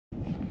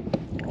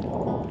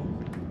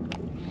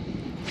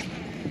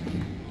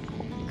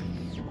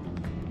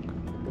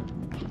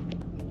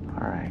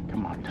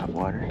hot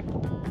water.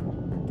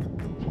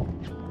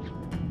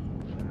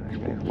 Alright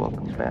guys,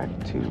 welcome back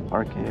to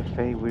our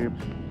cafe. We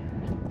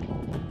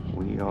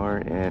are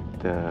at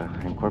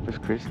in Corpus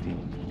Christi.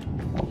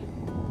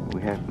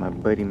 We have my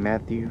buddy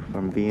Matthew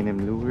from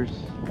B&M Lures.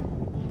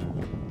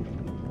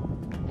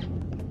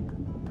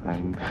 I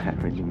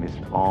really missed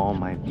all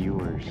my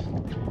viewers.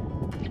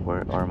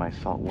 Where are my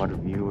saltwater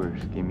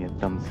viewers? Give me a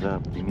thumbs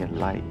up, give me a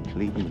like,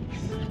 please.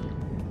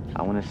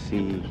 I want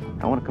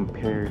to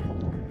compare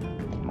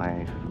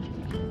my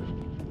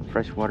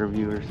freshwater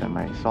viewers and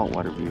my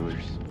saltwater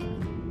viewers.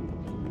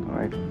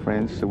 Alright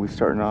friends, so we're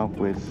starting off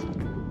with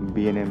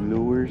B&M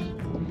Lures.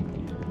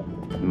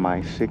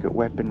 My secret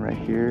weapon right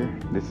here.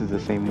 This is the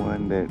same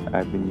one that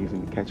I've been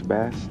using to catch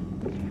bass.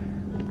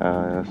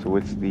 So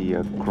it's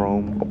the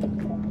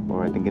chrome,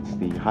 or I think it's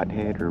the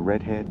hothead or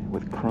redhead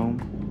with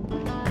chrome.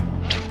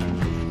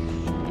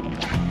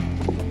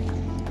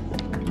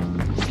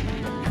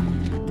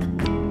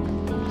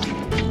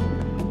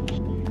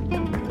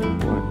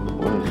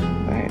 What is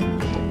that?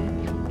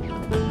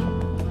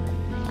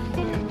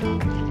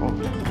 Oh,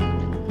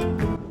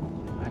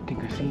 I think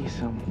I see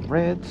some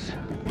reds.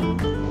 I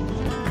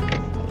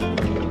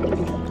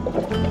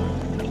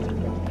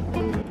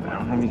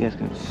don't know if you guys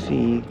can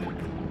see. It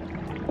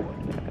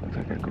looks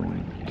like they're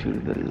going to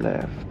the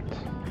left.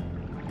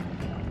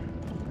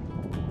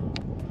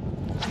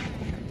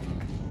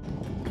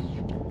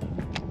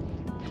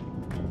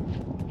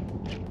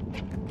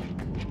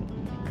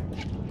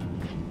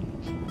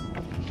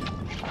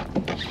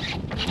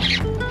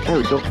 There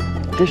we go.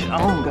 Fish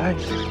on,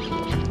 guys.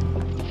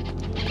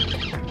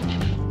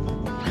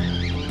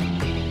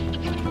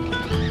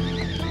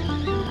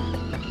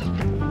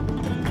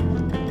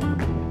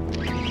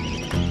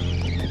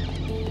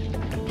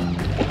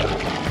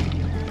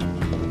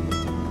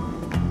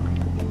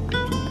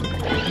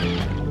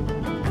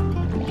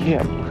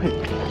 Yeah, buddy.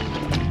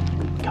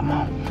 Come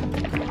on.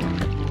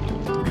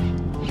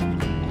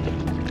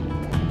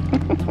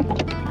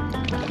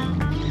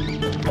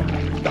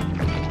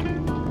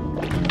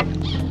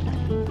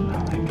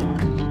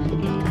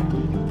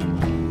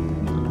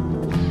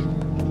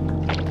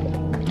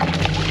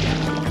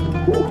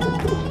 I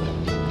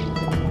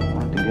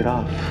want to get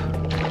off.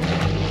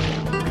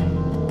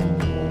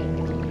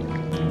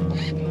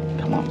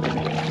 Come on,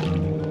 buddy.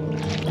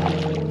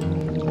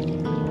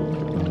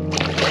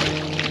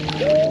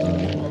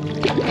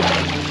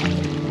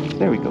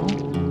 There we go.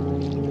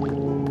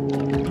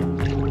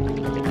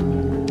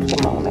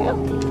 Come on now.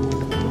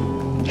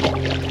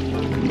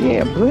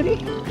 Yeah, buddy.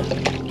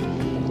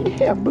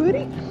 Yeah,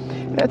 buddy.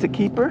 That's a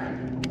keeper.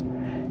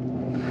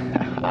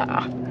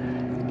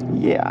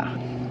 Yeah.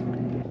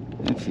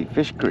 Let's see,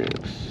 fish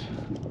grips.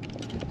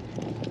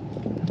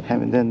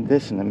 Haven't done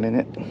this in a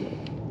minute.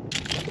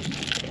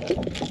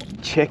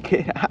 Check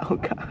it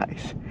out,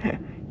 guys.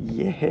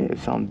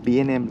 Yes, on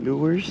B&M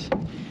Lures.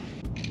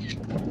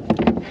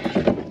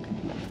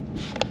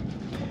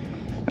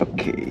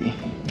 Okay,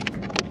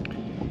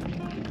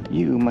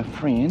 you, my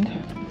friend,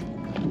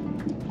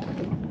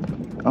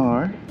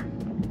 are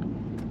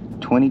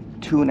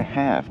 22 and a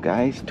half,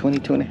 guys.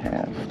 22 and a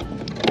half.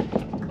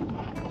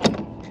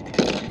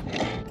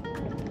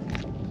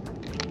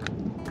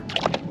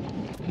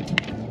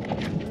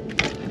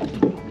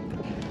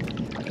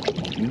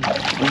 You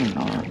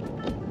are.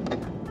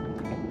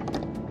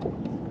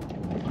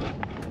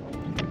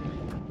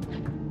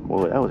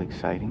 Whoa, that was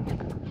exciting.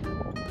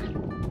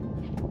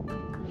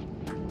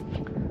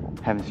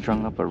 Haven't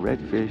strung up a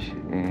redfish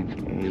in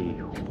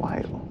a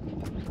while.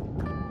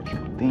 I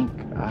think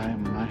I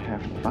might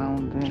have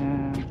found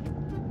them.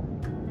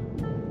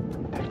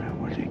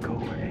 Where'd they go?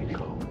 Where'd they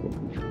go?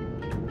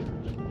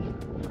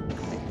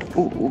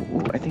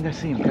 Ooh, I think I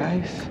see him,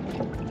 guys.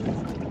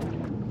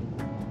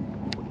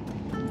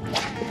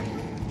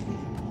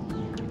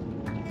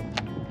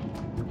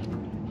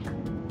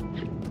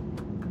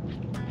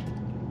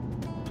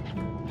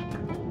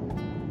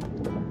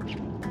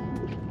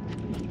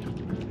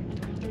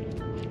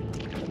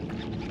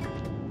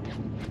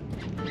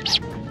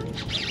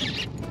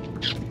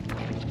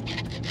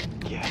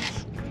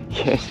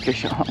 Yes,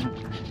 fish on.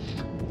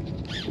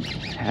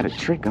 Had to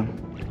trick him.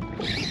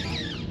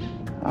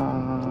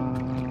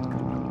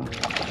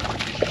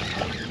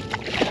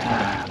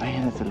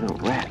 Man, that's a little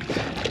rat.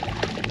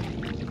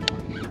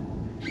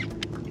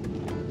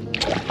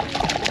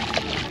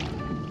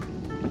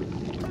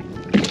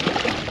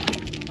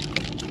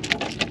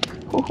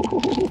 Oh,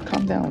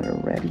 calm down there,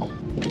 ratty.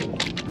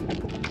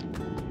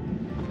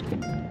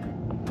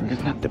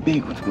 It's not the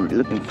big ones we're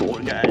looking for,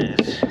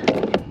 guys.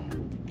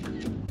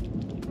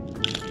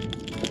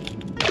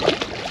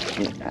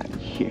 Get out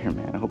of here,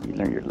 man. I hope you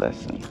learned your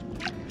lesson.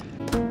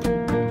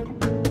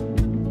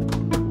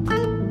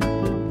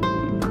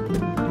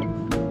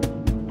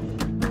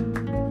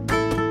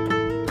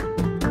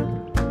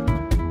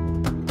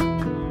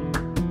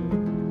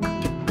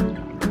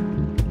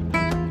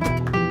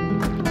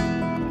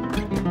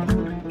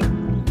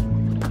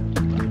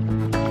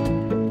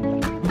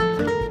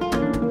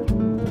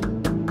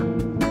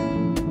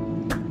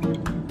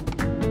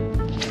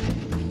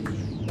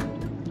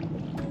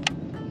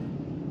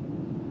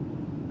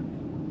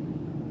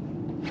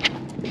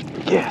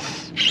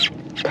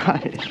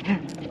 got it.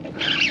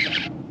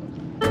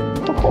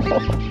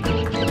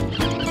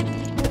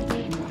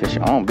 Fish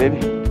on, baby.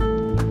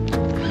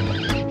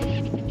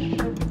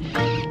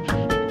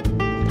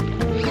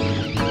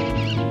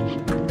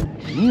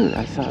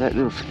 I saw that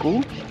little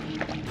school.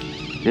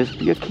 Just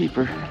be a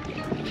keeper.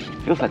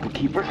 Feels like a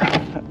keeper.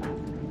 Come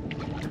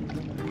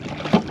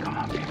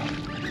on, baby.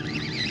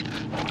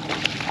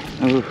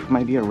 Oh,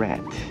 might be a rat.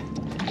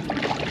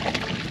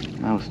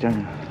 I was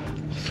starting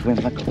to swim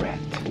like a rat.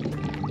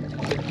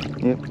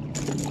 Yep.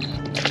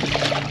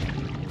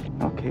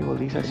 Okay, well, at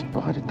least I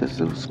spotted this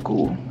little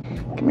school.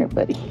 Come here,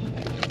 buddy.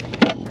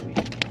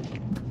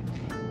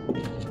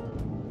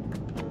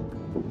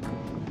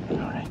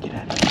 Alright, get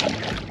out of here.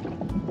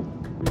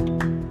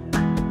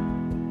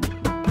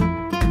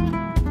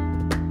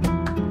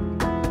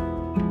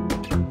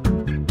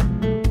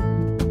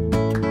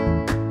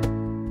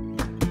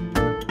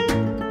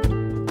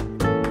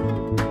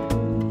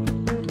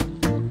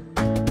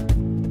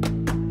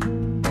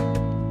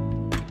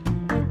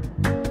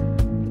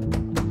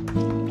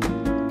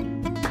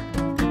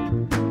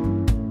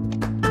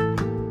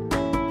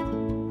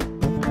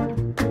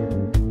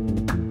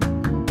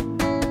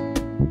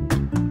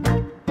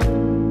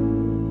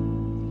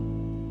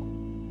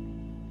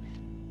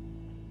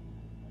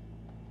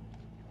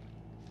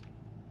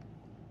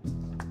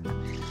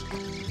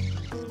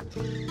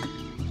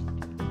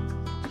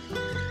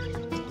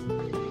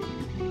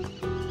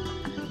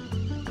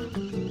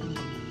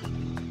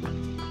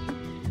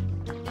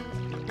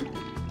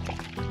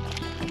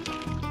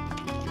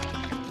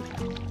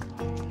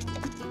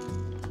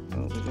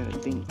 Oh, we got a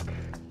dink.